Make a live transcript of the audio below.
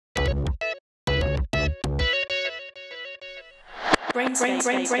Part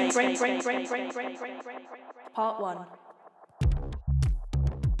 1.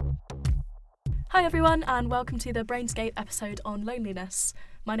 Hi everyone, and welcome to the Brainscape episode on loneliness.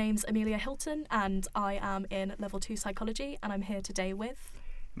 My name's Amelia Hilton, and I am in Level 2 Psychology, and I'm here today with...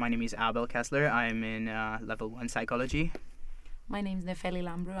 My name is Abel Kessler. I'm in Level 1 Psychology. My name's Nefeli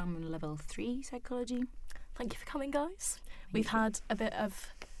Lambro. I'm in Level 3 Psychology. Thank you for coming, guys. We've had a bit of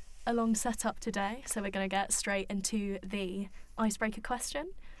a long setup today, so we're going to get straight into the icebreaker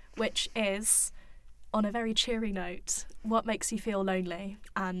question, which is, on a very cheery note, what makes you feel lonely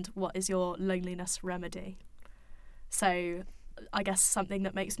and what is your loneliness remedy? So I guess something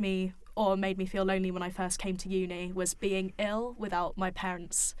that makes me or made me feel lonely when I first came to uni was being ill without my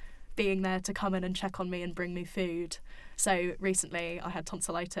parents being there to come in and check on me and bring me food. So recently I had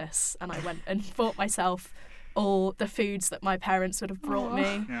tonsillitis and I went and bought myself all the foods that my parents would have brought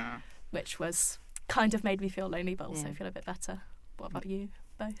me, which was kind of made me feel lonely but also feel a bit better. What about you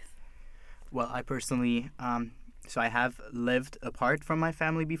both? Well, I personally, so I have lived apart from my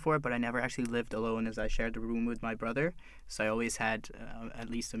family before, but I never actually lived alone as I shared the room with my brother. So I always had at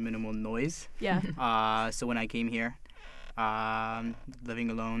least a minimal noise. Yeah. So when I came here, living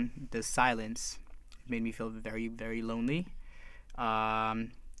alone, the silence made me feel very, very lonely.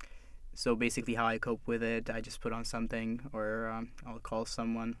 So basically how I cope with it, I just put on something or I'll call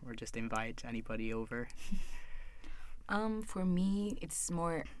someone or just invite anybody over. For me, it's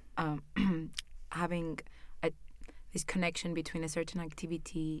more having this connection between a certain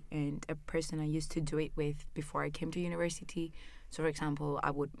activity and a person I used to do it with before I came to university. So, for example,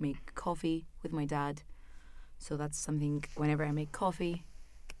 I would make coffee with my dad. So that's something, whenever I make coffee,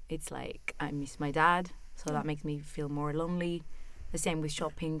 it's like I miss my dad. So that makes me feel more lonely. The same with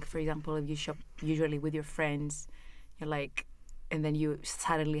shopping. For example, if you shop usually with your friends, you're like, and then you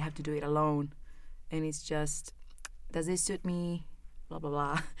suddenly have to do it alone. And it's just, does this suit me? Blah, blah,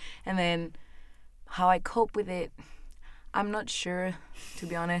 blah. And then how I cope with it, I'm not sure, to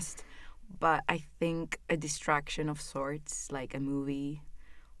be honest. But I think a distraction of sorts, like a movie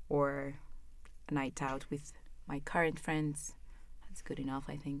or a night out with my current friends, that's good enough,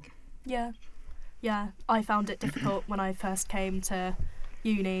 I think. Yeah. I found it difficult when I first came to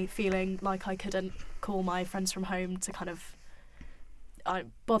uni, feeling like I couldn't call my friends from home to kind of,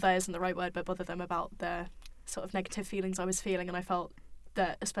 bother isn't the right word, but bother them about the sort of negative feelings I was feeling. And I felt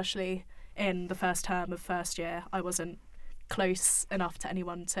that especially in the first term of first year, I wasn't close enough to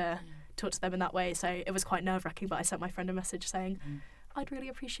anyone to talk to them in that way. So it was quite nerve-wracking, but I sent my friend a message saying, I'd really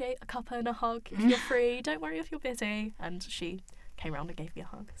appreciate a cuppa and a hug if you're free. Don't worry if you're busy. And she came around and gave me a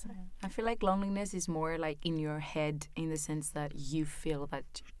hug. So I feel like loneliness is more like in your head, in the sense that you feel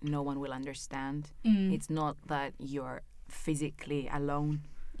that no one will understand. It's not that you're physically alone.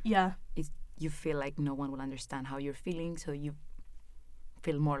 Yeah. You feel like no one will understand how you're feeling, so you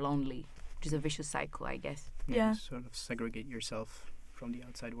feel more lonely, which is a vicious cycle, I guess. Yeah. Sort of segregate yourself from the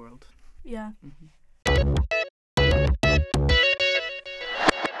outside world. Yeah.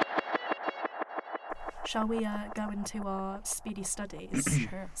 Shall we go into our speedy studies?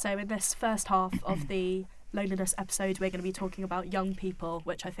 Sure. So in this first half of the loneliness episode, we're going to be talking about young people,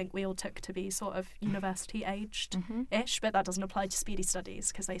 which I think we all took to be sort of university-aged-ish, but that doesn't apply to speedy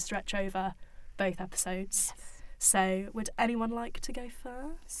studies because they stretch over both episodes. Yes. So would anyone like to go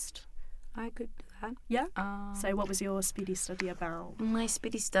first? I could do that. Yeah? So what was your speedy study about? My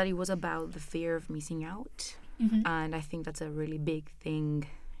speedy study was about the fear of missing out. And I think that's a really big thing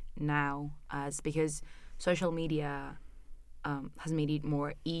now, because social media has made it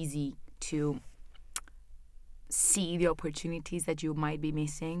more easy to see the opportunities that you might be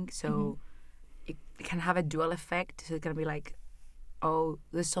missing. So it can have a dual effect. So it's going to be like, oh,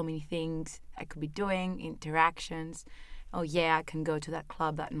 there's so many things I could be doing, interactions. Oh, yeah, I can go to that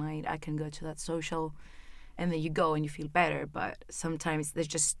club that night. I can go to that social. And then you go and you feel better. But sometimes there's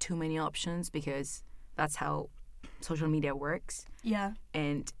just too many options because that's how social media works. Yeah.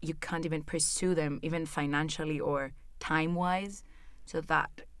 And you can't even pursue them, even financially or time-wise. So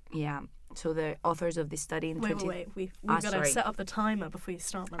So the authors of this study in Wait. We've got to set up the timer before you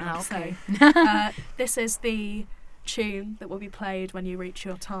start. Okay. So, this is the tune that will be played when you reach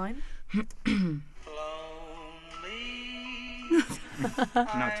your time. Not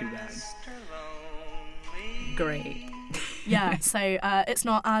too bad. Great. Yeah, so it's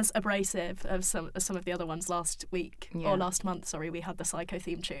not as abrasive as some of the other ones last week or last month. Sorry, we had the Psycho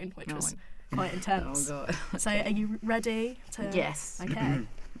theme tune, which was quite intense. Oh God. So, are you ready to? Yes. Okay.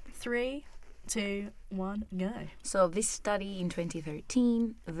 3, 2, 1, go. So this study in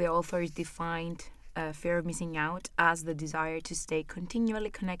 2013, the authors defined fear of missing out as the desire to stay continually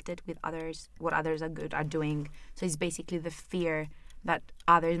connected with others, what others are doing. So it's basically the fear that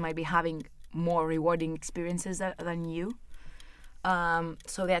others might be having more rewarding experiences than you.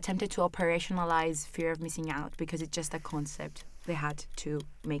 So they attempted to operationalize fear of missing out because it's just a concept. They had to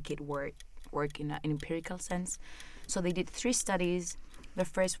make it work in an empirical sense. So they did 3 studies. The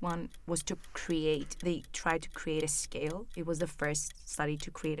first one was they tried to create a scale. It was the first study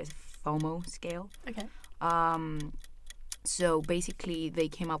to create a FOMO scale. Okay. So basically they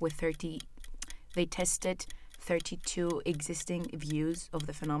came up with they tested 32 existing views of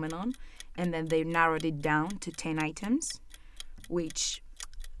the phenomenon, and then they narrowed it down to 10 items, which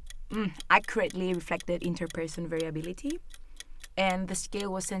accurately reflected interperson variability. And the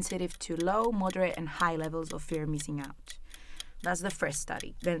scale was sensitive to low, moderate, and high levels of fear of missing out. That's the first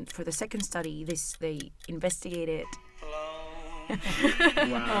study. Then for the second study, they investigated. Wow.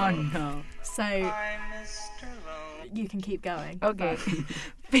 Oh no. So you can keep going. Okay.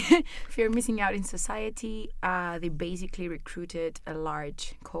 Fear of missing out in society. They basically recruited a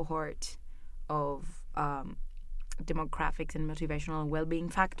large cohort of demographics and motivational and well-being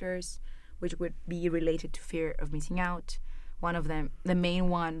factors, which would be related to fear of missing out. One of them, the main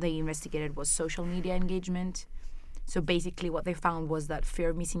one they investigated, was social media engagement. So basically what they found was that fear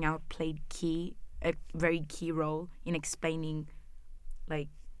of missing out played a very key role in explaining like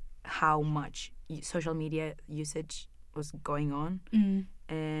how much social media usage was going on.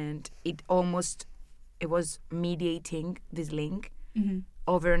 And it was mediating this link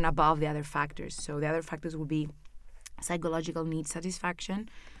over and above the other factors. So the other factors would be psychological need satisfaction,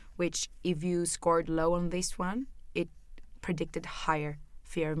 which if you scored low on this one, it predicted higher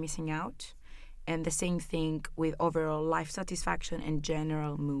fear of missing out. And the same thing with overall life satisfaction and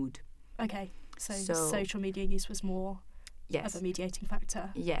general mood. Okay, so social media use was more of a mediating factor.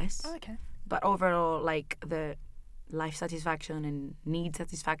 Yes. Oh, okay. But overall, like the life satisfaction and need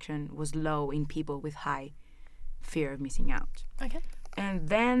satisfaction was low in people with high fear of missing out. Okay. And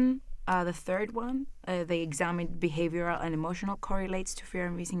then the third one, they examined behavioral and emotional correlates to fear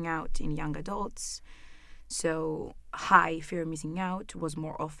of missing out in young adults. So high fear of missing out was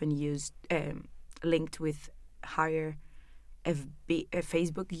more often used, linked with higher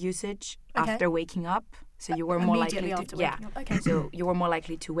Facebook usage after waking up. So you were more likely to waking up. Okay. So you were more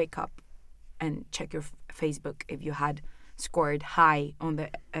likely to wake up and check your Facebook if you had scored high on the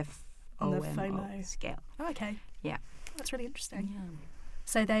FOMO scale. Oh, okay. Yeah. That's really interesting. Yeah.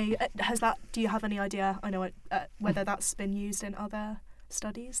 So do you have any idea, whether that's been used in other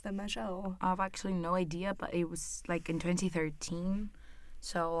studies, the measure? Or? I've actually no idea, but it was like in 2013.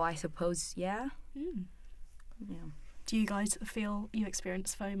 So I suppose, yeah. Yeah. Do you guys feel you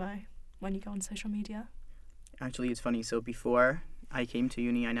experience FOMO when you go on social media? Actually, it's funny. So before I came to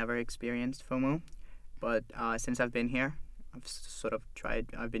uni, I never experienced FOMO. But since I've been here,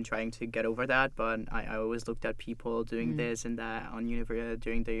 I've been trying to get over that, but I always looked at people doing this and that on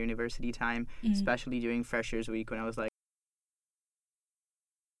during the university time, especially during Freshers Week when I was like,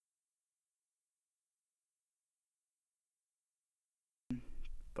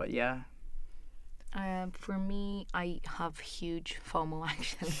 but yeah. For me, I have huge FOMO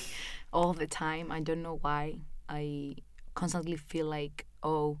actually all the time. I don't know why. I constantly feel like,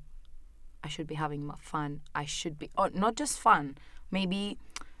 oh, I should be having fun. I should be, not just fun, maybe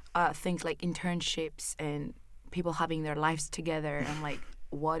things like internships and people having their lives together and like,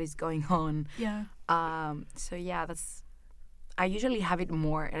 what is going on? Yeah. So yeah, I usually have it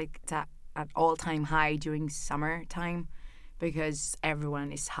more like at all-time high during summertime because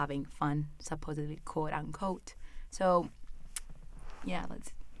everyone is having fun, supposedly, quote unquote. So yeah,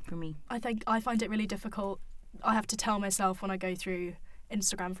 that's for me. I think I find it really difficult. I have to tell myself when I go through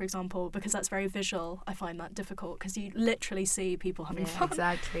Instagram, for example, because that's very visual. I find that difficult because you literally see people having fun.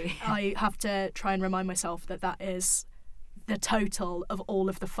 Exactly. I have to try and remind myself that is the total of all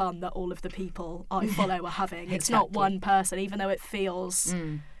of the fun that all of the people I follow are having. It's not one person, even though it feels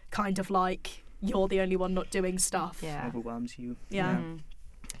kind of like you're the only one not doing stuff. Yeah. Overwhelms you. Yeah.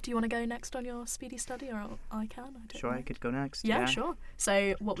 Do you want to go next on your speedy study, or I can? I don't know. I could go next. Yeah, sure.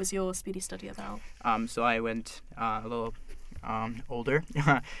 So what was your speedy study about? So I went a little older.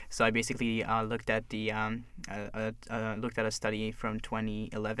 So I basically looked at a study from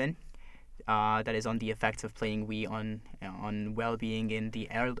 2011 that is on the effects of playing Wii on well-being in the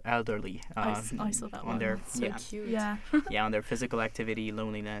elderly. I saw that on one. their So cute. Yeah. on their physical activity,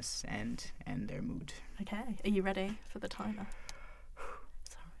 loneliness, and their mood. Okay. Are you ready for the timer?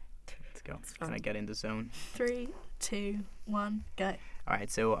 Let's go. Can I get in the zone? 3, 2, 1, go. All right,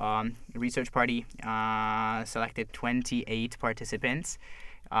 so the research party selected 28 participants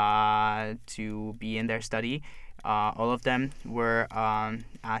to be in their study. All of them were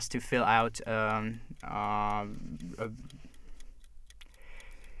asked to fill out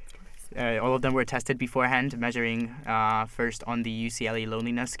all of them were tested beforehand, measuring first on the UCLA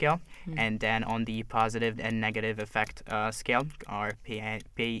loneliness scale, and then on the positive and negative effect scale, or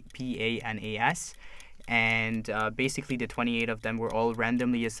PANAS. And basically, the 28 of them were all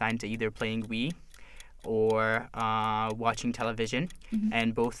randomly assigned to either playing Wii or watching television.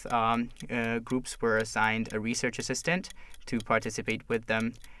 And both groups were assigned a research assistant to participate with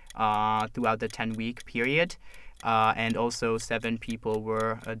them throughout the 10-week period. And also 7 people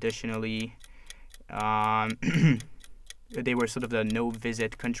were additionally, they were sort of the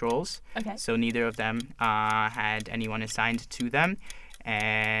no-visit controls. Okay. So neither of them had anyone assigned to them.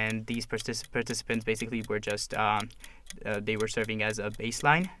 And these participants basically were just, they were serving as a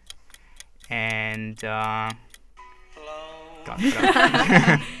baseline. And, God,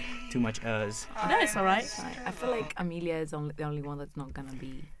 too much uhs. No, it's all right. I feel like Amelia is the only one that's not gonna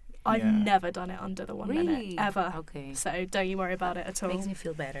be. I've Yeah. never done it under the 1 minute, Really? ever. Okay. So don't you worry about it at all. Makes me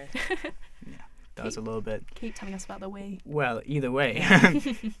feel better. That was a little bit. Keep telling us about the Wii. Well, either way.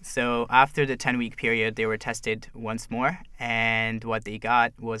 So after the 10-week period, they were tested once more. And what they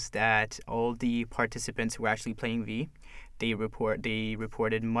got was that all the participants who were actually playing V, they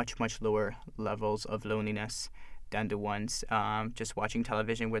reported much lower levels of loneliness than the ones just watching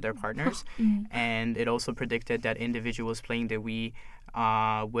television with their partners. And it also predicted that individuals playing the Wii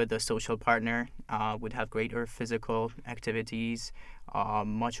with a social partner would have greater physical activities,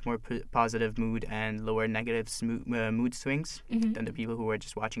 much more positive mood, and lower negative mood swings than the people who were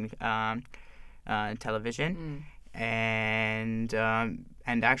just watching television. And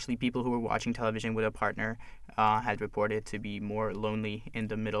actually, people who were watching television with a partner had reported to be more lonely in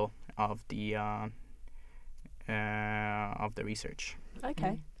the middle of the research.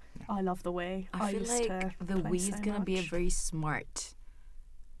 Okay. I love the Wii. I feel used like to the play Wii is so gonna be a much. very smart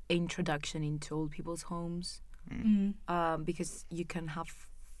introduction into old people's homes, because you can have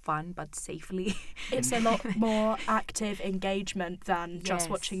fun but safely. It's a lot more active engagement than just Yes.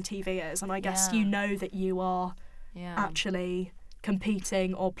 watching TV is, and I guess Yeah. you know that you are Yeah. actually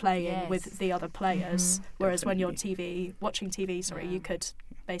competing or playing with Yes. the other players, whereas when you're watching TV, Yeah. you could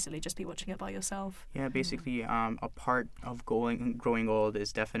basically just be watching it by yourself. Yeah, basically, a part of growing old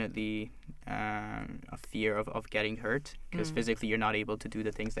is definitely a fear of getting hurt, because physically you're not able to do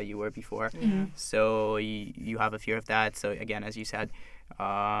the things that you were before. So you have a fear of that. So again, as you said,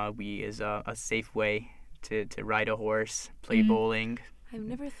 Wii is a safe way to ride a horse, play bowling. I've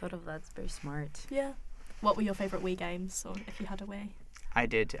never thought of that. It's very smart. Yeah. What were your favourite Wii games, or if you had a Wii? I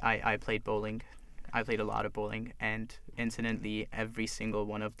did. I played bowling. I played a lot of bowling, and incidentally, every single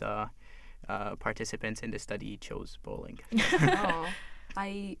one of the participants in the study chose bowling. Oh,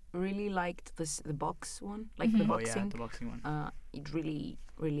 I really liked the box one, like the Oh yeah, boxing. the boxing one. It really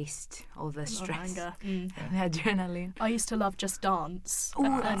released all the A lot of stress anger. and the adrenaline. I used to love Just Dance.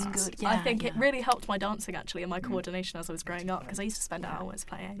 Oh, that's and good. I Yeah, think it yeah. really helped my dancing actually and my coordination as I was growing up, because I used to spend hours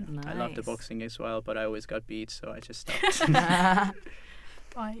playing. Nice. I loved the boxing as well, but I always got beat, so I just stopped.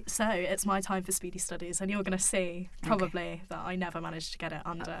 Right, so it's my time for speedy studies, and you're going to see probably that I never managed to get it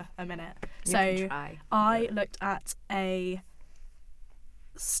under a minute. You So can try. I looked at a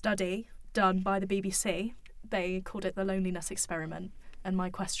study done by the BBC. They called it the Loneliness Experiment. And my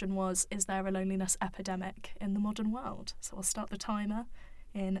question was, is there a loneliness epidemic in the modern world? So I'll start the timer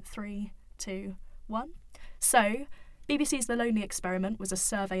in 3, 2, 1. So BBC's The Lonely Experiment was a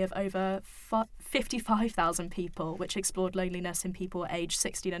survey of over 55,000 people, which explored loneliness in people aged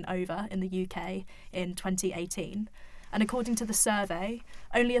 16 and over in the UK in 2018. And according to the survey,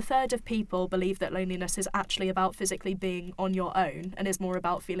 only a third of people believe that loneliness is actually about physically being on your own and is more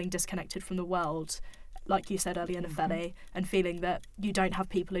about feeling disconnected from the world, like you said earlier, Nefeli, and feeling that you don't have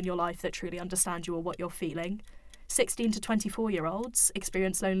people in your life that truly understand you or what you're feeling. 16 to 24-year-olds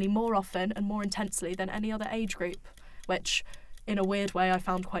experience lonely more often and more intensely than any other age group, which in a weird way I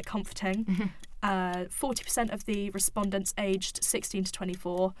found quite comforting. 40% of the respondents aged 16 to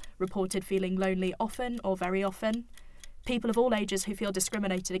 24 reported feeling lonely often or very often. People of all ages who feel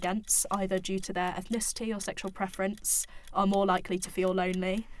discriminated against, either due to their ethnicity or sexual preference, are more likely to feel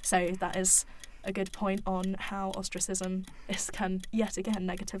lonely. So that is a good point on how ostracism can yet again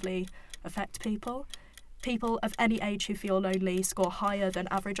negatively affect people. People of any age who feel lonely score higher than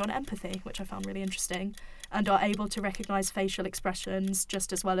average on empathy, which I found really interesting, and are able to recognise facial expressions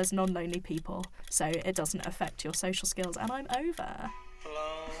just as well as non-lonely people. So it doesn't affect your social skills. And I'm over.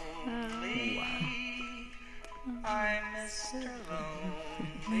 I'm Mr.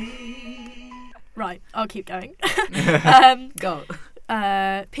 Lonely. Right, I'll keep going. Go.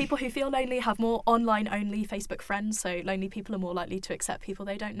 People who feel lonely have more online-only Facebook friends, so lonely people are more likely to accept people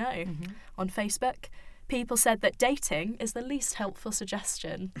they don't know on Facebook. people said that dating is the least helpful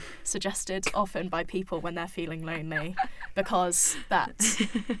suggestion suggested often by people when they're feeling lonely, because that,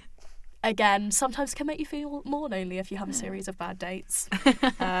 again, sometimes can make you feel more lonely if you have a series of bad dates.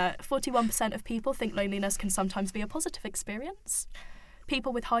 41% of people think loneliness can sometimes be a positive experience.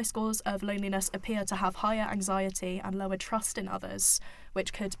 People with high scores of loneliness appear to have higher anxiety and lower trust in others,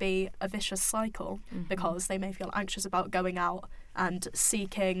 which could be a vicious cycle because they may feel anxious about going out and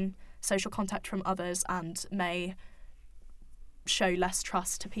seeking social contact from others, and may show less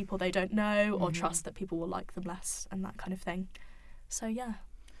trust to people they don't know, or trust that people will like them less, and that kind of thing. So yeah,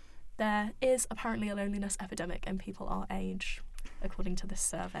 there is apparently a loneliness epidemic in people our age, according to this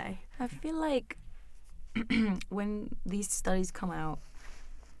survey. I feel like when these studies come out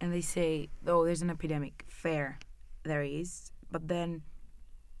and they say, oh, there's an epidemic, fair, there is, but then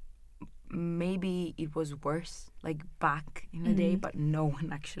maybe it was worse, like back in the day, but no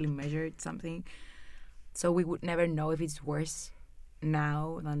one actually measured something. So we would never know if it's worse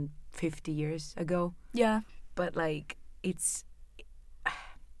now than 50 years ago. Yeah. But like,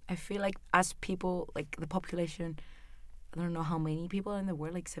 I feel like as people, like the population, I don't know how many people in the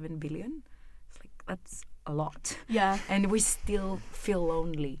world, like 7 billion. It's like, that's a lot. Yeah. And we still feel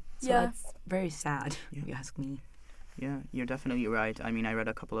lonely. So Yeah. that's very sad, if you ask me. Yeah, you're definitely right. I mean, I read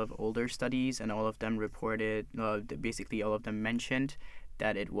a couple of older studies, and all of them reported, basically all of them mentioned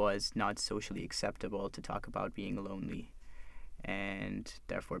that it was not socially acceptable to talk about being lonely. And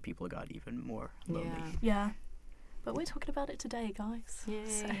therefore people got even more lonely. Yeah. But we're talking about it today, guys. Yay.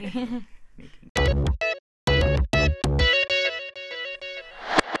 So, Making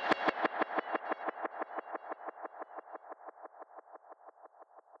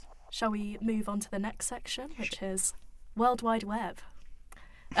shall we move on to the next section, which is World Wide Web?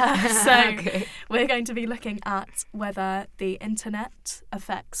 So we're going to be looking at whether the internet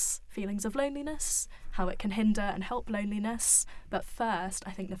affects feelings of loneliness, how it can hinder and help loneliness. But first,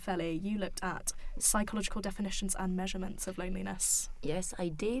 I think, Nefeli, you looked at psychological definitions and measurements of loneliness. Yes, I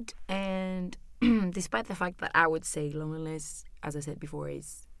did. And despite the fact that I would say loneliness, as I said before,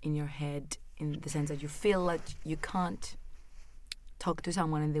 is in your head, in the sense that you feel like you can't talk to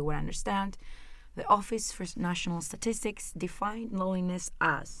someone and they would understand, the Office for National Statistics defined loneliness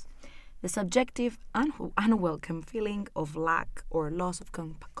as the subjective, unwelcome feeling of lack or loss of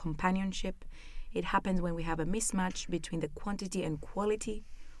companionship. It happens when we have a mismatch between the quantity and quality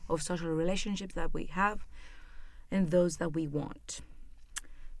of social relationships that we have and those that we want.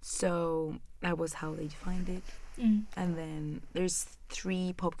 So that was how they defined it. And then there's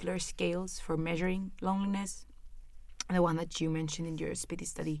 3 popular scales for measuring loneliness. The one that you mentioned in your Speedy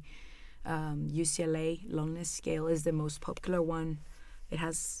study, UCLA loneliness scale, is the most popular one. It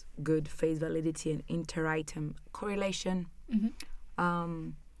has good face validity and inter-item correlation.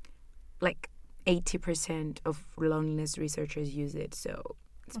 Like 80% of loneliness researchers use it, so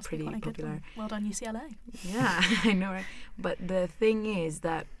it's Must be pretty quite a good popular. one. Well done, UCLA. Yeah, I know, right? But the thing is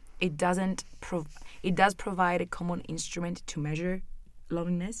that it does provide a common instrument to measure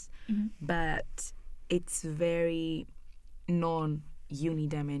loneliness, but it's very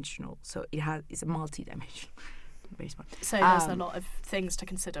non-unidimensional. So it's a multi-dimensional. Very smart. So there's a lot of things to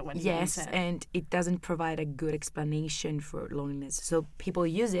consider when you use it. Yes, and it doesn't provide a good explanation for loneliness. So people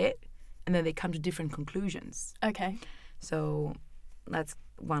use it, and then they come to different conclusions. Okay. So that's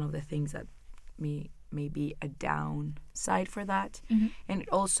one of the things that may be a downside for that. And it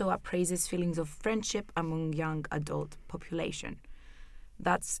also appraises feelings of friendship among young adult population.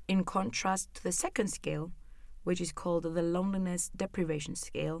 That's in contrast to the second scale, which is called the loneliness deprivation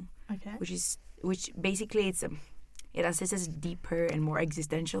scale. Okay. Which basically it assesses deeper and more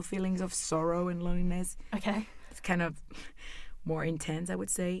existential feelings of sorrow and loneliness. Okay. It's kind of more intense, I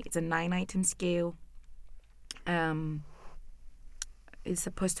would say. It's a 9-item scale. It's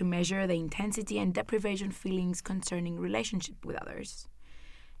supposed to measure the intensity and deprivation feelings concerning relationship with others.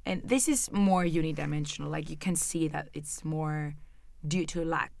 And this is more unidimensional. Like, you can see that it's more due to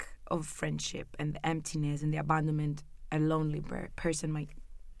lack of friendship and the emptiness and the abandonment a lonely person might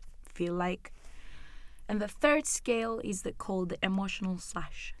feel like. And the third scale is called the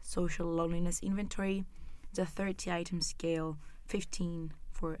emotional/social loneliness inventory. It's a 30-item scale, 15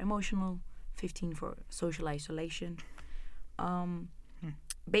 for emotional, 15 for social isolation.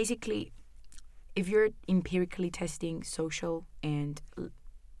 Basically, if you're empirically testing social and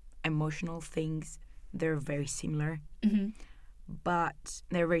emotional things, they're very similar, but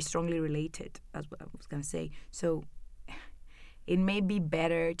they're very strongly related. That's what I was going to say. So it may be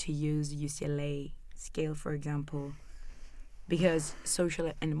better to use UCLA scale, for example, because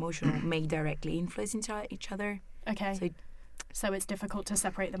social and emotional may directly influence each other. Okay. So So it's difficult to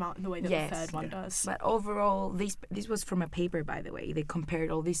separate them out in the way that Yes. the third one Yeah. does. But overall, this was from a paper, by the way. They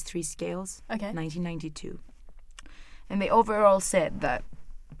compared all these 3 scales, Okay. 1992. And they overall said that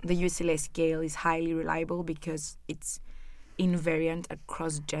the UCLA scale is highly reliable because it's invariant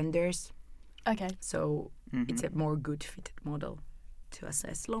across genders. Okay. So Mhm. it's a more good fitted model to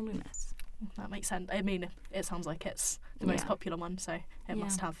assess loneliness. That makes sense. I mean, it sounds like it's the most Yeah. popular one, so it Yeah.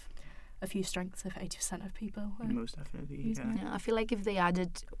 must have a few strengths if 80% of people are Most definitely. using Yeah. Yeah, I feel like if they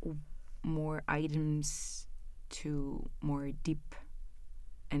added more items to more deep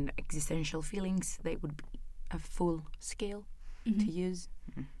and existential feelings, they would be a full scale to Mhm. use.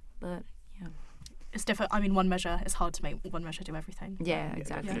 Mhm. But yeah, It's different. I mean, one measure, it's hard to make one measure do everything. yeah,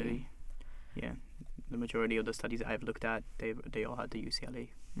 exactly. Definitely. Yeah. The majority of the studies I've looked at, they all had the UCLA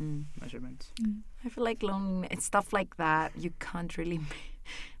Mm. measurements. I feel like loneliness, stuff like that, you can't really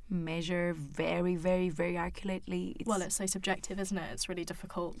measure very, very, very accurately. Well, it's so subjective, isn't it? It's really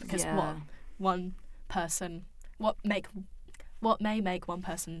difficult because yeah. what one person, what may make one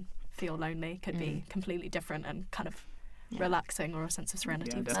person feel lonely could be completely different and kind of Yeah. relaxing or a sense of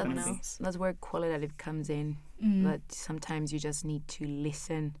serenity Yeah, for someone definitely. else. That's where qualitative comes in. Mm. That sometimes you just need to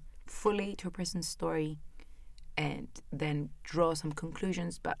listen fully to a person's story and then draw some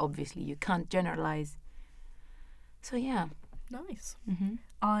conclusions, but obviously you can't generalize. So yeah. Nice. Mm-hmm.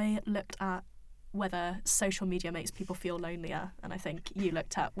 I looked at whether social media makes people feel lonelier, and I think you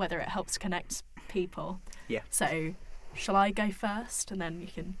looked at whether it helps connect people. Yeah. So, shall I go first, and then you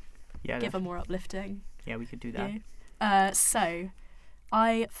can Yeah. give a more uplifting Yeah, we could do that. view? So,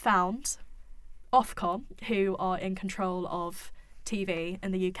 I found Ofcom, who are in control of TV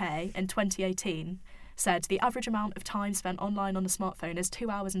in the UK, in 2018, said the average amount of time spent online on a smartphone is 2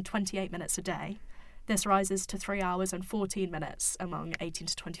 hours and 28 minutes a day. This rises to 3 hours and 14 minutes among 18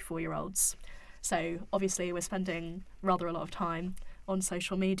 to 24-year-olds. So obviously we're spending rather a lot of time on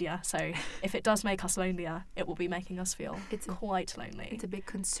social media. So if it does make us lonelier, it will be making us feel quite lonely. It's a bit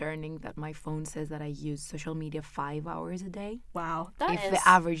concerning that my phone says that I use social media 5 hours a day. Wow. If the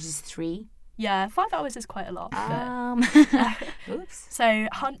average is 3. Yeah, 5 hours is quite a lot. Oops. So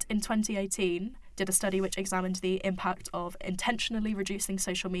Hunt in 2018 did a study which examined the impact of intentionally reducing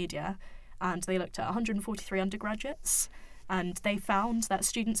social media, and they looked at 143 undergraduates, and they found that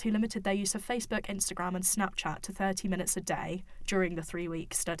students who limited their use of Facebook, Instagram and Snapchat to 30 minutes a day during the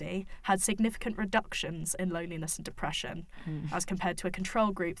 3-week study had significant reductions in loneliness and depression as compared to a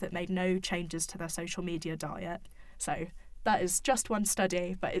control group that made no changes to their social media diet. So that is just one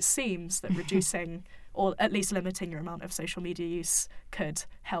study, but it seems that reducing or at least limiting your amount of social media use could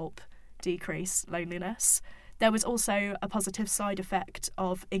help decrease loneliness. There was also a positive side effect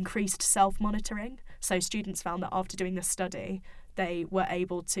of increased self-monitoring. So students found that after doing this study, they were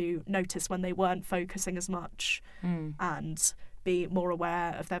able to notice when they weren't focusing as much and be more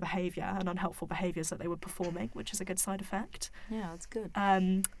aware of their behaviour and unhelpful behaviours that they were performing, which is a good side effect. Yeah, that's good.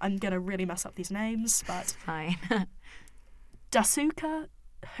 I'm going to really mess up these names, but Fine. Dasuka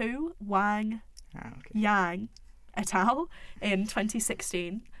Hu Wang Okay. Yang et al. In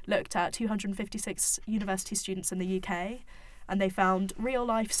 2016 looked at 256 university students in the UK, and they found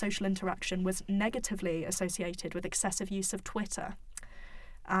real-life social interaction was negatively associated with excessive use of Twitter.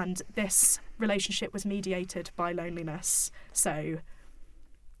 And this relationship was mediated by loneliness. So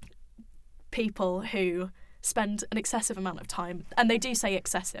people who spend an excessive amount of time, and they do say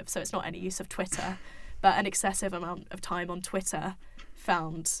excessive, so it's not any use of Twitter, but an excessive amount of time on Twitter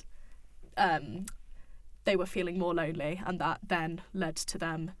found they were feeling more lonely, and that then led to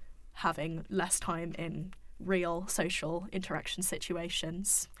them having less time in real social interaction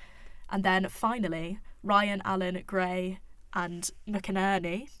situations. And then finally, Ryan, Allen, Gray and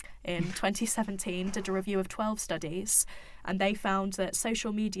McInerney in 2017 did a review of 12 studies, and they found that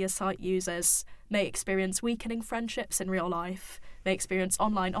social media site users may experience weakening friendships in real life, they experience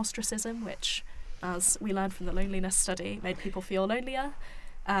online ostracism, which, as we learned from the loneliness study, made people feel lonelier,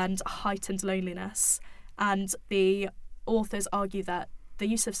 and heightened loneliness. And the authors argue that the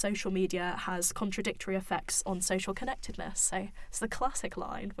use of social media has contradictory effects on social connectedness. So it's the classic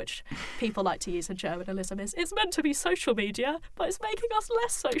line, which people like to use in journalism, is it's meant to be social media, but it's making us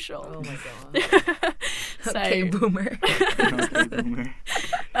less social. Oh my god. So, Okay, boomer. Okay, boomer.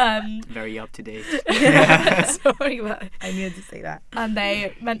 Very up to date. Sorry, but I needed to say that. And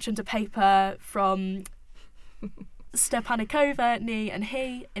they mentioned a paper from Stepanikova, Ni and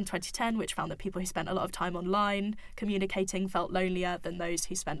He in 2010, which found that people who spent a lot of time online communicating felt lonelier than those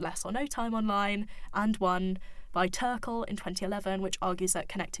who spent less or no time online, and one by Turkle in 2011, which argues that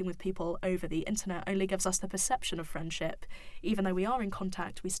connecting with people over the internet only gives us the perception of friendship. Even though we are in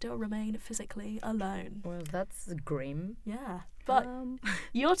contact, we still remain physically alone. Well, that's grim. Yeah. But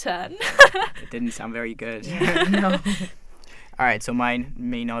your turn. It didn't sound very good. Yeah, no. All right, so mine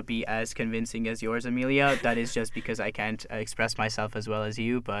may not be as convincing as yours, Amelia. That is just because I can't express myself as well as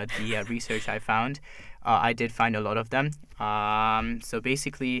you, but the research I found, I did find a lot of them. So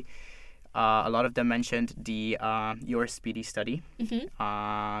basically, a lot of them mentioned the Your Speedy study.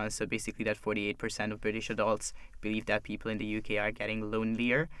 Mm-hmm. So basically that 48% of British adults believe that people in the UK are getting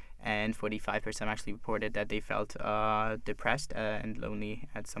lonelier, and 45% actually reported that they felt depressed and lonely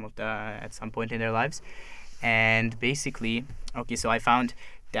at some point in their lives. And basically, okay, so I found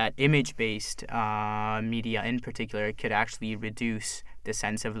that image-based media in particular could actually reduce the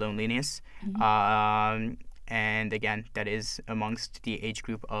sense of loneliness. Mm-hmm. And again, that is amongst the age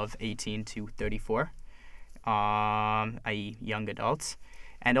group of 18 to 34, i.e. young adults.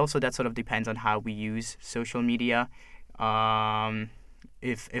 And also that sort of depends on how we use social media.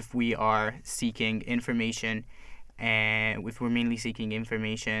 If we are seeking information, and if we're mainly seeking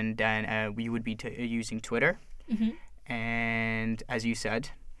information, then we would be using Twitter. Mm-hmm. And as you said,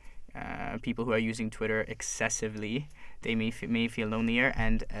 people who are using Twitter excessively, they may feel lonelier,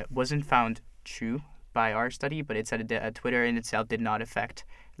 and wasn't found true by our study, but it said that Twitter in itself did not affect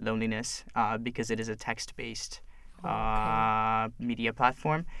loneliness because it is a text-based media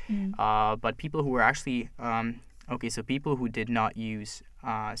platform. But people who were actually so people who did not use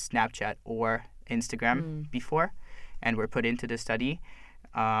Snapchat or Instagram before and were put into the study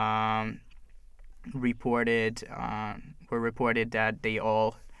reported that they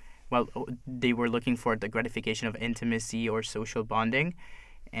were looking for the gratification of intimacy or social bonding,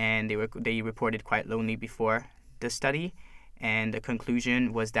 and they reported quite lonely before the study. And the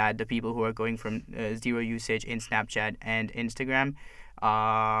conclusion was that the people who are going from zero usage in Snapchat and Instagram,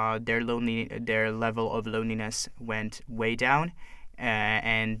 their level of loneliness went way down,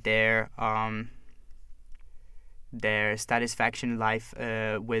 and their satisfaction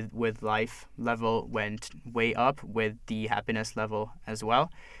with life level went way up, with the happiness level as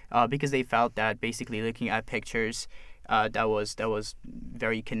well, because they felt that basically looking at pictures that was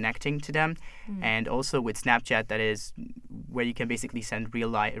very connecting to them. And also with Snapchat, that is where you can basically send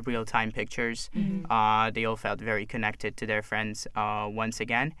real-time pictures. They all felt very connected to their friends once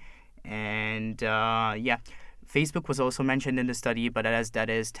again. And Facebook was also mentioned in the study, but as that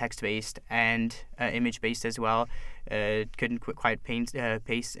is text-based and image-based as well, couldn't quite place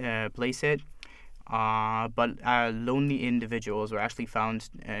it. But lonely individuals were actually found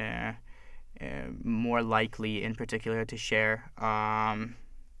more likely, in particular, to share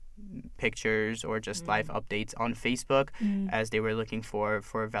pictures or just live updates on Facebook, as they were looking for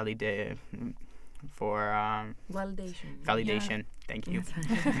validation. Yeah. Thank you.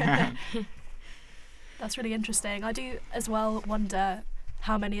 That's really interesting. I do as well wonder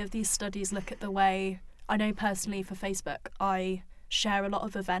how many of these studies look at the way, I know personally for Facebook, I share a lot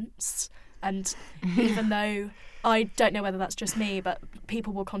of events, and even though I don't know whether that's just me, but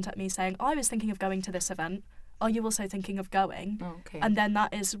people will contact me saying, I was thinking of going to this event. Are you also thinking of going? Oh, okay. And then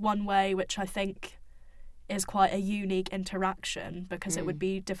that is one way which I think is quite a unique interaction, because it would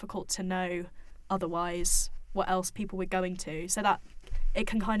be difficult to know otherwise what else people were going to. So that it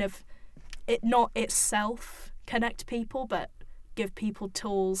can kind of, it not itself connect people, but give people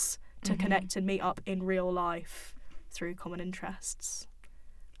tools to connect and meet up in real life through common interests.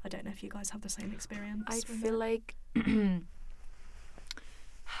 I don't know if you guys have the same experience. I with feel it. like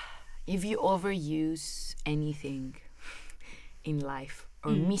if you overuse anything in life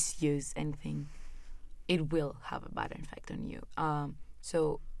or misuse anything, it will have a bad effect on you.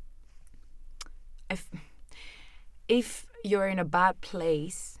 So if you're in a bad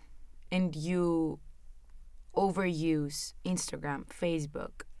place and you overuse Instagram,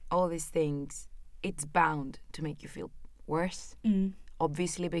 Facebook, all these things, it's bound to make you feel worse.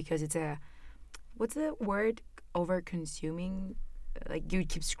 Obviously, because it's what's the word? Over-consuming. Like you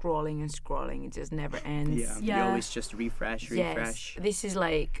keep scrolling and scrolling, it just never ends. You always just refresh. Yes, this is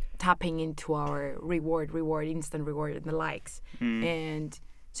like tapping into our reward, instant reward, and the likes. And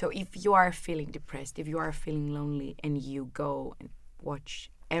so if you are feeling depressed, if you are feeling lonely, and you go and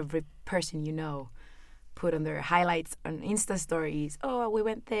watch every person you know put on their highlights on Insta stories, oh, we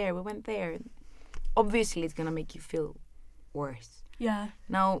went there, obviously it's gonna make you feel worse. Yeah.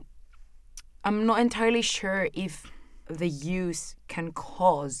 Now, I'm not entirely sure if the use can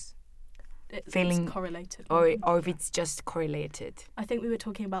cause feeling it's correlated, or if it's just correlated. I think we were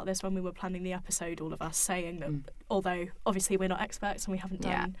talking about this when we were planning the episode, all of us, saying that although obviously we're not experts and we haven't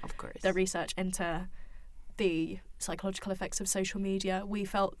done of course, the research into the psychological effects of social media, we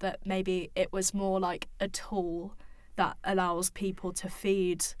felt that maybe it was more like a tool that allows people to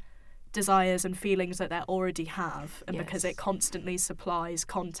feed desires and feelings that they already have, and because Yes. it constantly supplies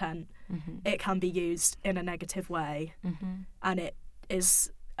content, Mm-hmm. it can be used in a negative way, Mm-hmm. and it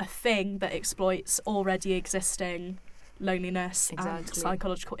is a thing that exploits already existing loneliness and Exactly.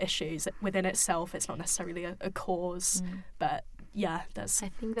 psychological issues within itself. It's not necessarily a cause, but yeah, there's I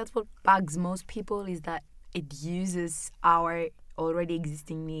think that's what bugs most people, is that it uses our already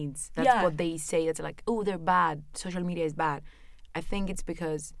existing needs. That's Yeah. what they say. It's like, oh, they're bad. Social media is bad. I think it's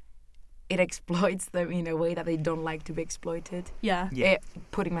because it exploits them in a way that they don't like to be exploited. yeah, Yeah.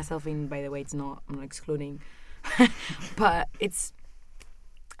 Putting myself in, by the way, it's not, I'm not excluding. But it's,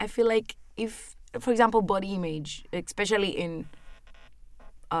 I feel like if, for example, body image, especially in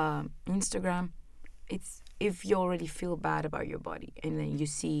Instagram, it's if you already feel bad about your body and then you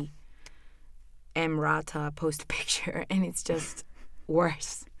see Rata post a picture and it's just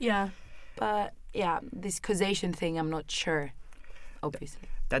worse. yeah, But yeah, this causation thing, I'm not sure, obviously.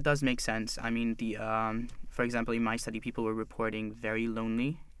 That does make sense. I mean, for example, in my study, people were reporting very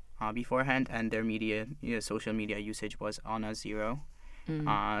lonely beforehand, and their social media usage was on a 0.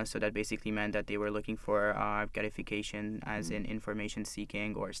 So that basically meant that they were looking for gratification, as in information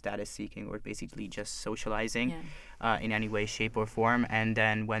seeking or status seeking, or basically just socializing in any way, shape, or form. And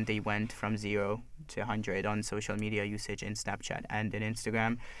then when they went from 0 to 100 on social media usage in Snapchat and in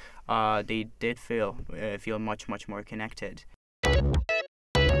Instagram, they did feel much, much more connected.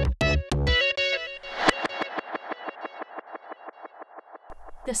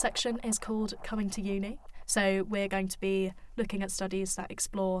 This section is called Coming to Uni. So we're going to be looking at studies that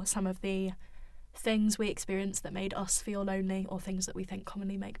explore some of the things we experienced that made us feel lonely, or things that we think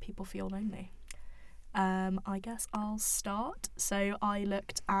commonly make people feel lonely. I guess I'll start. So I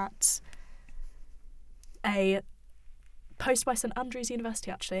looked at a post by St Andrews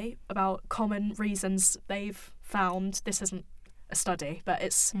University, actually, about common reasons they've found. This isn't a study, but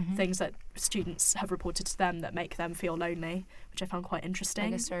it's things that students have reported to them that make them feel lonely, which I found quite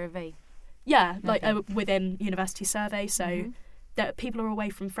interesting. Like a survey. Yeah, like Okay. within university survey. So that people are away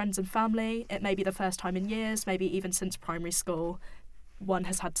from friends and family. It may be the first time in years, maybe even since primary school. One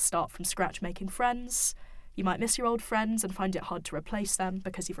has had to start from scratch making friends. You might miss your old friends and find it hard to replace them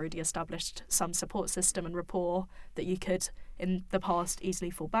because you've already established some support system and rapport that you could, in the past, easily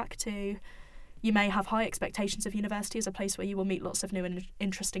fall back to. You may have high expectations of university as a place where you will meet lots of new and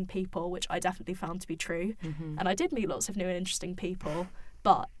interesting people, which I definitely found to be true. And I did meet lots of new and interesting people,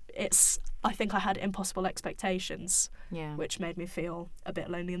 but I think I had impossible expectations, Yeah. which made me feel a bit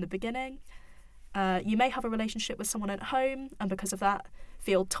lonely in the beginning. You may have a relationship with someone at home, and because of that,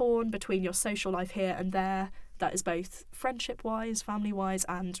 feel torn between your social life here and there. That is both friendship-wise, family-wise,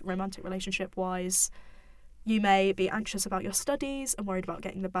 and romantic relationship-wise. You may be anxious about your studies and worried about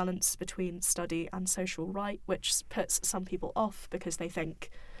getting the balance between study and social right, which puts some people off because they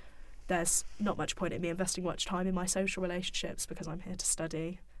think there's not much point in me investing much time in my social relationships because I'm here to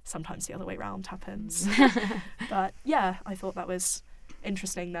study. Sometimes the other way round happens. But yeah, I thought that was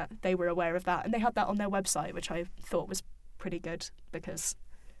interesting that they were aware of that, and they had that on their website, which I thought was pretty good, because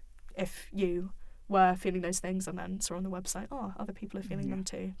if you were feeling those things and then saw on the website, oh, other people are feeling them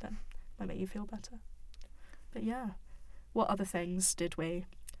too, then it might make you feel better. But yeah, what other things did we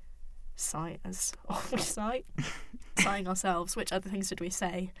cite as citing ourselves? Which other things did we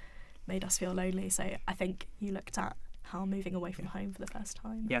say made us feel lonely? So I think you looked at how moving away from home for the first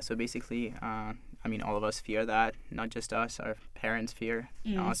time. Yeah, so basically, all of us fear that, not just us, our parents fear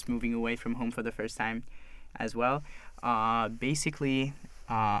us moving away from home for the first time as well. Basically,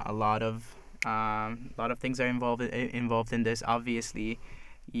 a lot of things are involved in this. Obviously,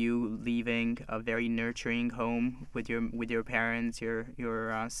 you leaving a very nurturing home with your parents, your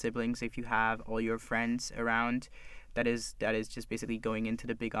siblings, if you have all your friends around. That is just basically going into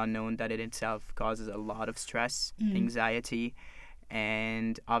the big unknown that in itself causes a lot of stress, anxiety,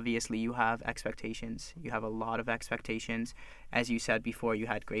 and obviously you have expectations. You have a lot of expectations. As you said before, you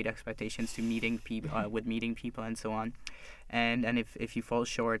had great expectations to meeting people and so on. And if you fall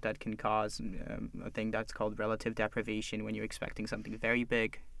short, that can cause a thing that's called relative deprivation, when you're expecting something very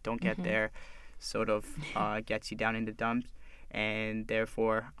big, don't get there, sort of gets you down in the dumps, and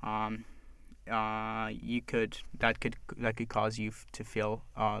therefore that could cause you to feel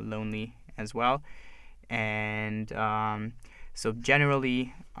lonely as well. And so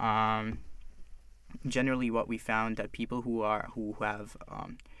generally what we found, that people who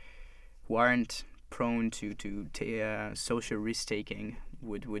aren't prone to social risk taking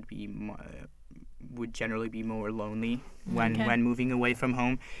would generally be more lonely when moving away from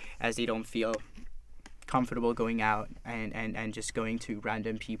home, as they don't feel comfortable going out and just going to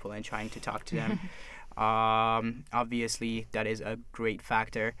random people and trying to talk to them. Obviously, that is a great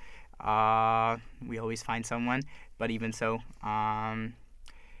factor. We always find someone, but even so, talking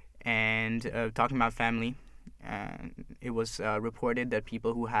about family, it was reported that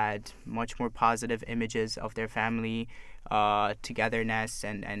people who had much more positive images of their family, togetherness,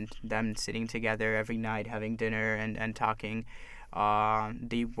 and them sitting together every night, having dinner and talking,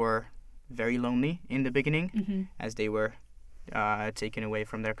 they were very lonely in the beginning, as they were taken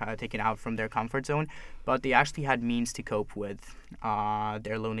out from their comfort zone, but they actually had means to cope with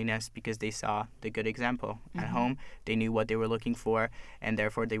their loneliness because they saw the good example at home. They knew what they were looking for, and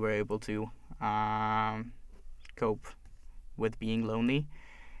therefore they were able to cope with being lonely.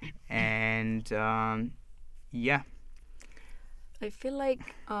 And yeah, I feel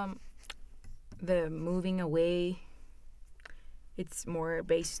like the moving away, it's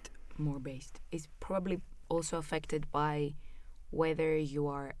it's probably also affected by whether you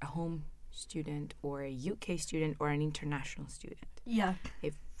are a home student or a UK student or an international student. Yeah.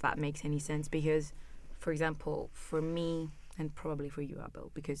 If that makes any sense. Because, for example, for me, and probably for you,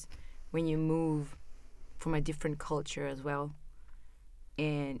 Abel, because when you move from a different culture as well,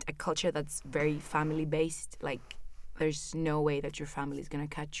 and a culture that's very family-based, like, there's no way that your family is going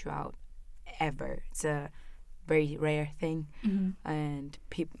to cut you out ever. It's a very rare thing. And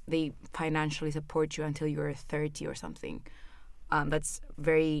they financially support you until you're 30 or something. That's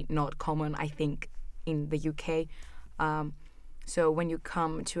very not common, I think, in the UK. So when you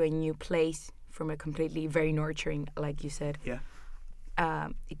come to a new place from a completely very nurturing, like you said,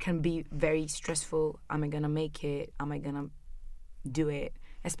 it can be very stressful. Am I going to make it? Am I going to do it?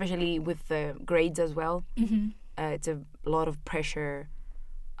 Especially with the grades as well. It's a lot of pressure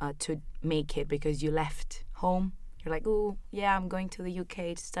to make it because you left home. You're like, oh, yeah, I'm going to the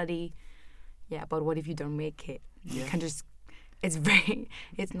UK to study. Yeah, but what if you don't make it? You can just... It's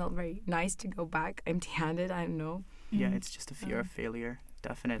not very nice to go back empty-handed, I don't know. Yeah, it's just a fear of failure,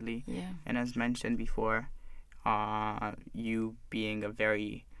 definitely. Yeah. And as mentioned before, you being a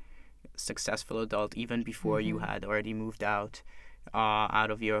very successful adult, even before you had already moved out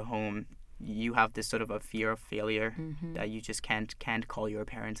of your home, you have this sort of a fear of failure that you just can't call your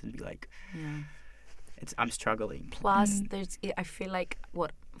parents and be like, I'm struggling. Plus, I feel like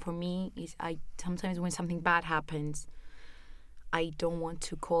what for me is sometimes when something bad happens, I don't want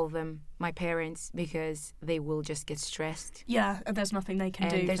to call them my parents because they will just get stressed. Yeah, and there's nothing they can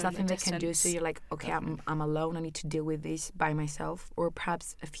do. And there's from nothing the they can do. So you're like, okay, I'm alone. I need to deal with this by myself, or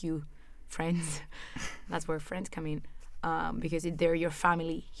perhaps a few friends. That's where friends come in, because they're your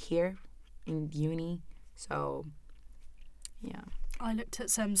family here in uni. So, yeah. I looked at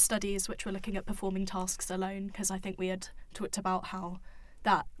some studies which were looking at performing tasks alone, because I think we had talked about how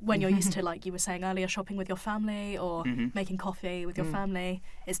that when you're used to, like you were saying earlier, shopping with your family or making coffee with your family,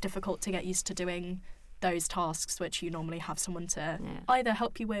 it's difficult to get used to doing those tasks which you normally have someone to either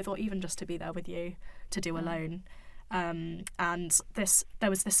help you with or even just to be there with you to do alone. And there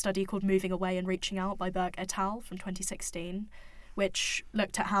was this study called Moving Away and Reaching Out by Berg et al. From 2016, which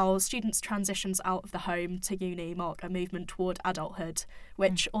looked at how students' transitions out of the home to uni mark a movement toward adulthood,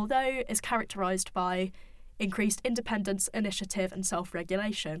 which, although is characterised by increased independence, initiative and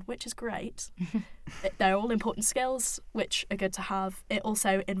self-regulation, which is great. They're all important skills which are good to have. It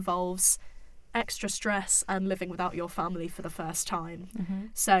also involves extra stress and living without your family for the first time.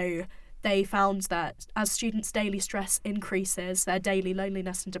 So they found that as students' daily stress increases, their daily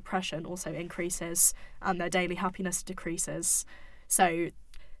loneliness and depression also increases, and their daily happiness decreases. So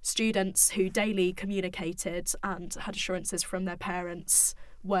students who daily communicated and had assurances from their parents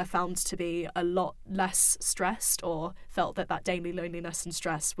were found to be a lot less stressed, or felt that daily loneliness and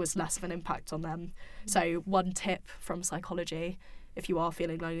stress was less of an impact on them. So one tip from psychology, if you are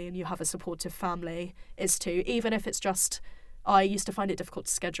feeling lonely and you have a supportive family, is to, even if it's just, I used to find it difficult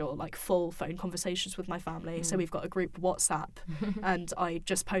to schedule like full phone conversations with my family. So we've got a group WhatsApp and I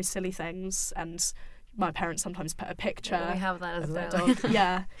just post silly things, and my parents sometimes put a picture We have that as of their well. dog.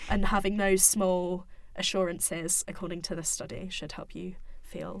 Yeah, and having those small assurances, according to this study, should help you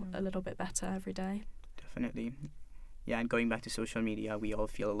feel a little bit better every day. Definitely. Yeah, and going back to social media, we all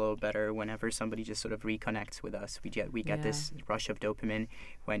feel a little better whenever somebody just sort of reconnects with us. We get this rush of dopamine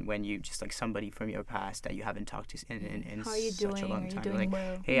when you just like somebody from your past that you haven't talked to in How are you such a doing? long Are you time. doing Like,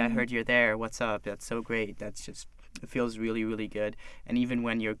 well? hey, I heard you're there. What's up? That's so great. That's just, it feels really, really good. And even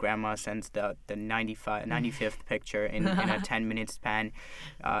when your grandma sends the 95th picture in a 10-minute span,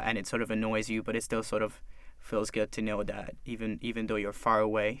 and it sort of annoys you, but it still sort of feels good to know that even though you're far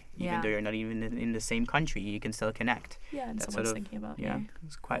away, even Yeah. though you're not even in the same country, you can still connect. Yeah, and That's someone's sort of- thinking about Yeah, you.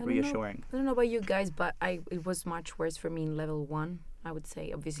 it's quite I don't know. reassuring. I don't know about you guys, but it was much worse for me in level 1. I would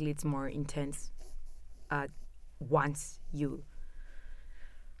say obviously it's more intense. Once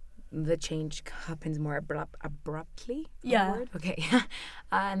the change happens more abruptly. That Yeah. word? Okay.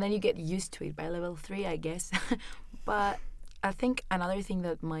 And then you get used to it by level 3, I guess. But I think another thing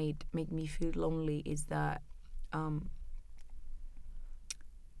that might make me feel lonely is that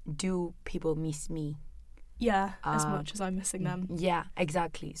do people miss me? Yeah, as much as I'm missing them. Yeah,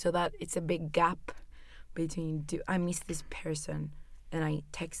 exactly. So that it's a big gap between do I miss this person and I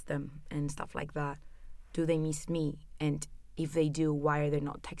text them and stuff like that. Do they miss me? And if they do, why are they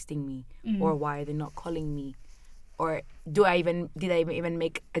not texting me? Or why are they not calling me? Or did I even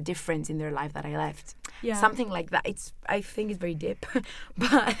make a difference in their life that I left? Yeah. Something like that. I think it's very deep,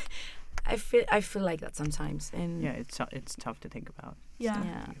 but I feel like that sometimes. And Yeah, it's tough to think about. Yeah.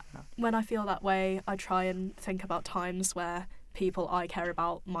 yeah. When I feel that way, I try and think about times where people I care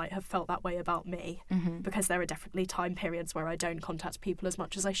about might have felt that way about me, because there are definitely time periods where I don't contact people as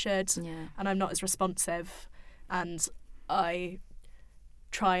much as I should, Yeah. and I'm not as responsive, and I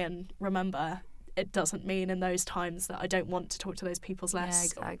try and remember it doesn't mean in those times that I don't want to talk to those people less,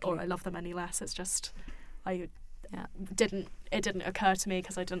 exactly. or I love them any less. It's just it Yeah. didn't occur to me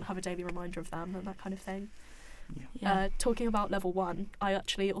because I didn't have a daily reminder of them and that kind of thing. Yeah. Talking about level 1, I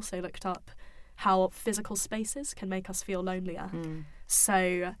actually also looked up how physical spaces can make us feel lonelier.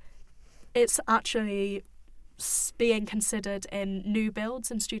 So it's actually being considered in new builds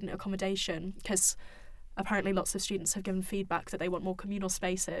and student accommodation, because apparently lots of students have given feedback that they want more communal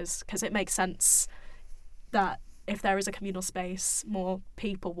spaces, because it makes sense that if there is a communal space, more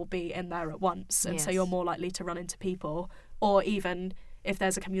people will be in there at once, and so Yes. you're more likely to run into people. Or even if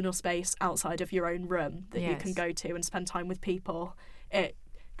there's a communal space outside of your own room that you can Yes. go to and spend time with people.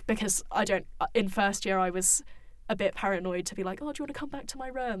 Because in first year I was a bit paranoid to be like, oh, do you want to come back to my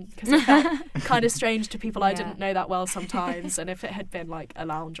room? Because it felt kind of strange to people I Yeah. didn't know that well sometimes. And if it had been like a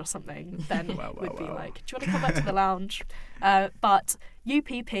lounge or something, then Wow, would be wow. like, do you want to come back to the lounge? But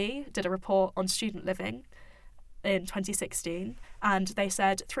UPP did a report on student living in 2016, and they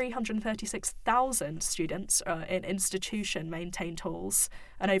said 336,000 students in institution maintained halls,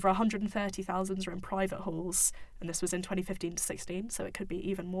 and over 130,000 are in private halls, and this was in 2015 to 16, so it could be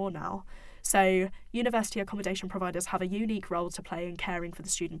even more now. So university accommodation providers have a unique role to play in caring for the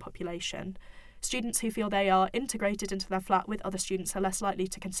student population. Students who feel they are integrated into their flat with other students are less likely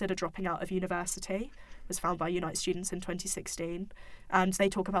to consider dropping out of university, was found by Unite Students in 2016. And they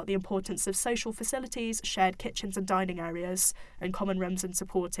talk about the importance of social facilities, shared kitchens and dining areas, and common rooms in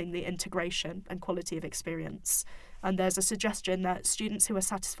supporting the integration and quality of experience. And there's a suggestion that students who are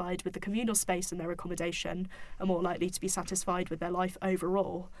satisfied with the communal space in their accommodation are more likely to be satisfied with their life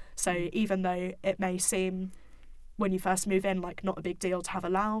overall. So even though it may seem, when you first move in, like not a big deal to have a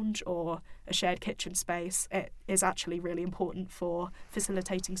lounge or a shared kitchen space, it is actually really important for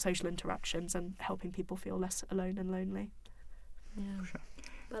facilitating social interactions and helping people feel less alone and lonely. Yeah.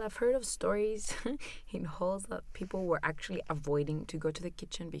 But I've heard of stories in halls that people were actually avoiding to go to the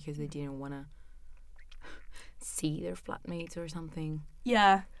kitchen because they didn't want to see their flatmates or something.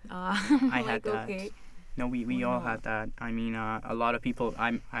 Yeah, I had that. Okay. No, we all had that. I mean, a lot of people.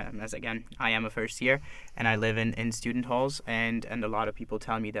 I am a first year, and I live in student halls, and a lot of people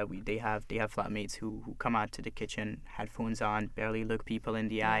tell me that they have flatmates who come out to the kitchen, headphones on, barely look people in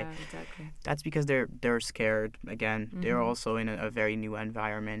the eye. Yeah, exactly. That's because they're scared. Again, they're also in a very new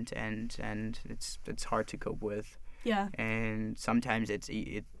environment, and it's hard to cope with. yeah, And sometimes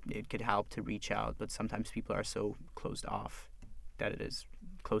it could help to reach out, but sometimes people are so closed off that it is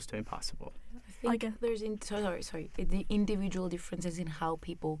close to impossible. I think get- there's the individual differences in how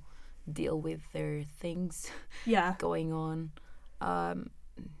people deal with their things yeah, going on.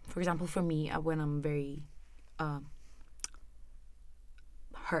 For example, for me, when I'm very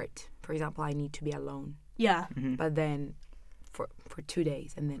hurt, for example, I need to be alone. yeah, But then for 2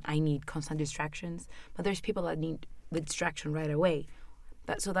 days, and then I need constant distractions. But there's people that need the distraction right away.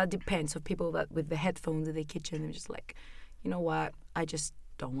 So that depends. So people that with the headphones in the kitchen, they're just like, you know what? I just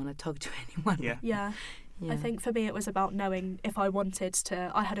don't want to talk to anyone. Yeah. yeah. Yeah. I think for me it was about knowing if I wanted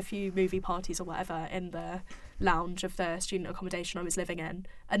to. I had a few movie parties or whatever in the lounge of the student accommodation I was living in,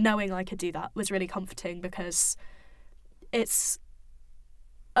 and knowing I could do that was really comforting, because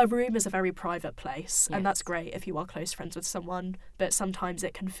a room is a very private place, and that's Yes. great if you are close friends with someone, but sometimes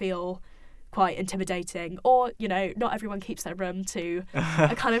it can feel quite intimidating, or not everyone keeps their room to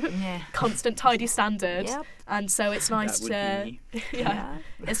a kind of Yeah. constant tidy standard. Yep. And so it's nice That would to be yeah,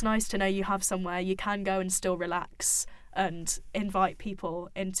 it's nice to know you have somewhere you can go and still relax and invite people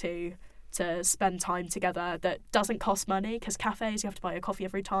into to spend time together that doesn't cost money, because cafes you have to buy a coffee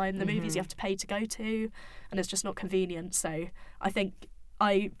every time, the movies you have to pay to go to, and it's just not convenient. So I think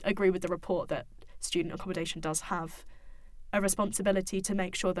I agree with the report that student accommodation does have a responsibility to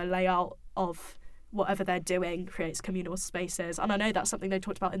make sure the layout of whatever they're doing creates communal spaces. And I know that's something they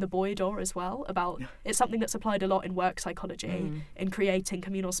talked about in the Boydor as well, about it's something that's applied a lot in work psychology, in creating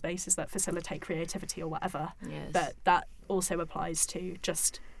communal spaces that facilitate creativity or whatever. Yes. But that also applies to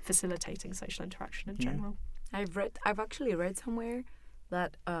just facilitating social interaction in general. I've actually read somewhere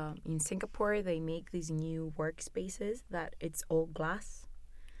that in Singapore they make these new workspaces that it's all glass.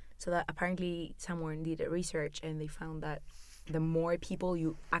 So that apparently someone did a research and they found that the more people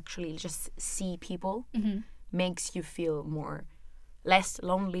you actually just see people makes you feel less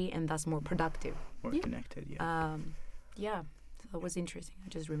lonely, and thus more productive. More connected, yeah. Yeah, so that was interesting. I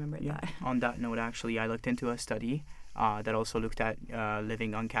just remembered Yeah. that. On that note, actually, I looked into a study that also looked at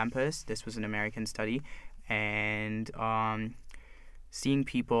living on campus. This was an American study, and seeing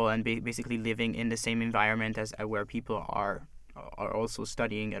people and basically living in the same environment as where people are also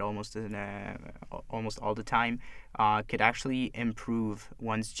studying at almost all the time could actually improve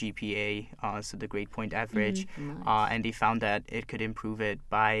one's GPA, so the grade point average, Nice. and they found that it could improve it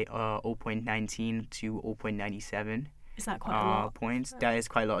by 0.19 to 0.97 Is that quite a lot? points. That is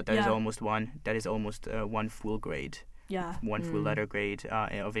quite a lot. That is Yeah. almost one full grade. Yeah. One full letter grade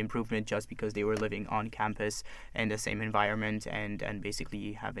of improvement, just because they were living on campus in the same environment and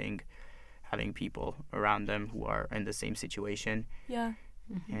basically having people around them who are in the same situation. Yeah.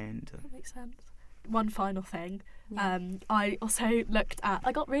 And That makes sense. One final thing. Yeah. I also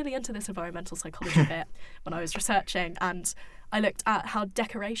I got really into this environmental psychology bit when I was researching, and I looked at how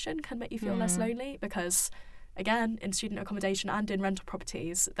decoration can make you feel less lonely, because again, in student accommodation and in rental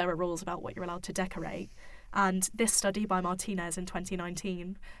properties, there are rules about what you're allowed to decorate. And this study by Martinez in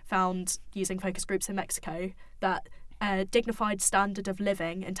 2019 found, using focus groups in Mexico, that a dignified standard of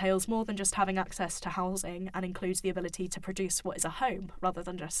living entails more than just having access to housing, and includes the ability to produce what is a home rather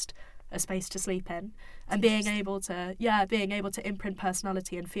than just a space to sleep in. And being able to imprint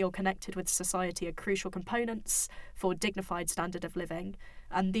personality and feel connected with society are crucial components for dignified standard of living.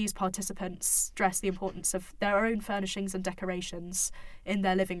 And these participants stress the importance of their own furnishings and decorations in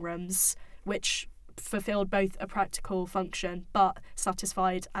their living rooms, which fulfilled both a practical function but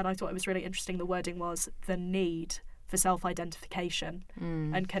satisfied, and I thought it was really interesting, the wording was, the need for self-identification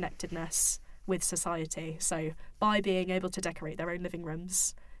and connectedness with society. So by being able to decorate their own living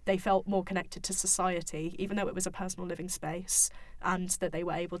rooms, they felt more connected to society, even though it was a personal living space, and that they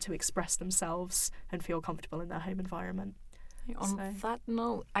were able to express themselves and feel comfortable in their home environment. On So- that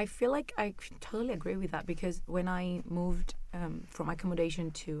note, I feel like I totally agree with that, because when I moved from accommodation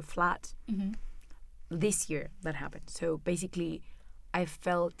to flat this year, that happened. So basically, I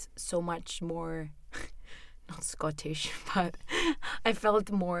felt so much more, not Scottish, but I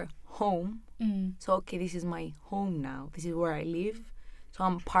felt more home. So, okay, this is my home now. This is where I live. So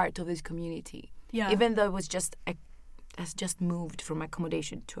I'm part of this community. Yeah. Even though it was I just moved from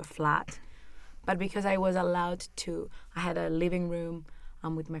accommodation to a flat. But because I was allowed to, I had a living room.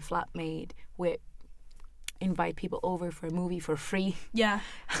 I'm with my flatmate. We invite people over for a movie for free. Yeah.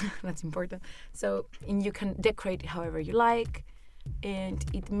 That's important. So, and you can decorate however you like, and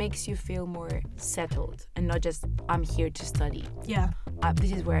it makes you feel more settled and not just, I'm here to study. Yeah.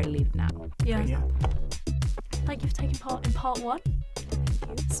 This is where I live now. Yeah. yeah. Thank you for taking part in part 1.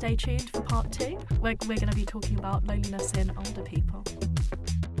 Stay tuned for part 2. We're going to be talking about loneliness in older people.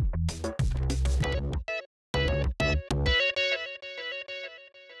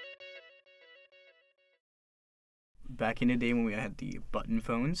 Back in the day when we had the button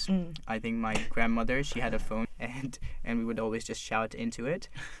phones, I think my grandmother, she had a phone, and we would always just shout into it,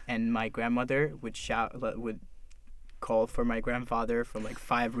 and my grandmother would call for my grandfather from like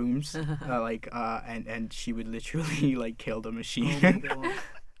 5 rooms, and she would literally like kill the machine.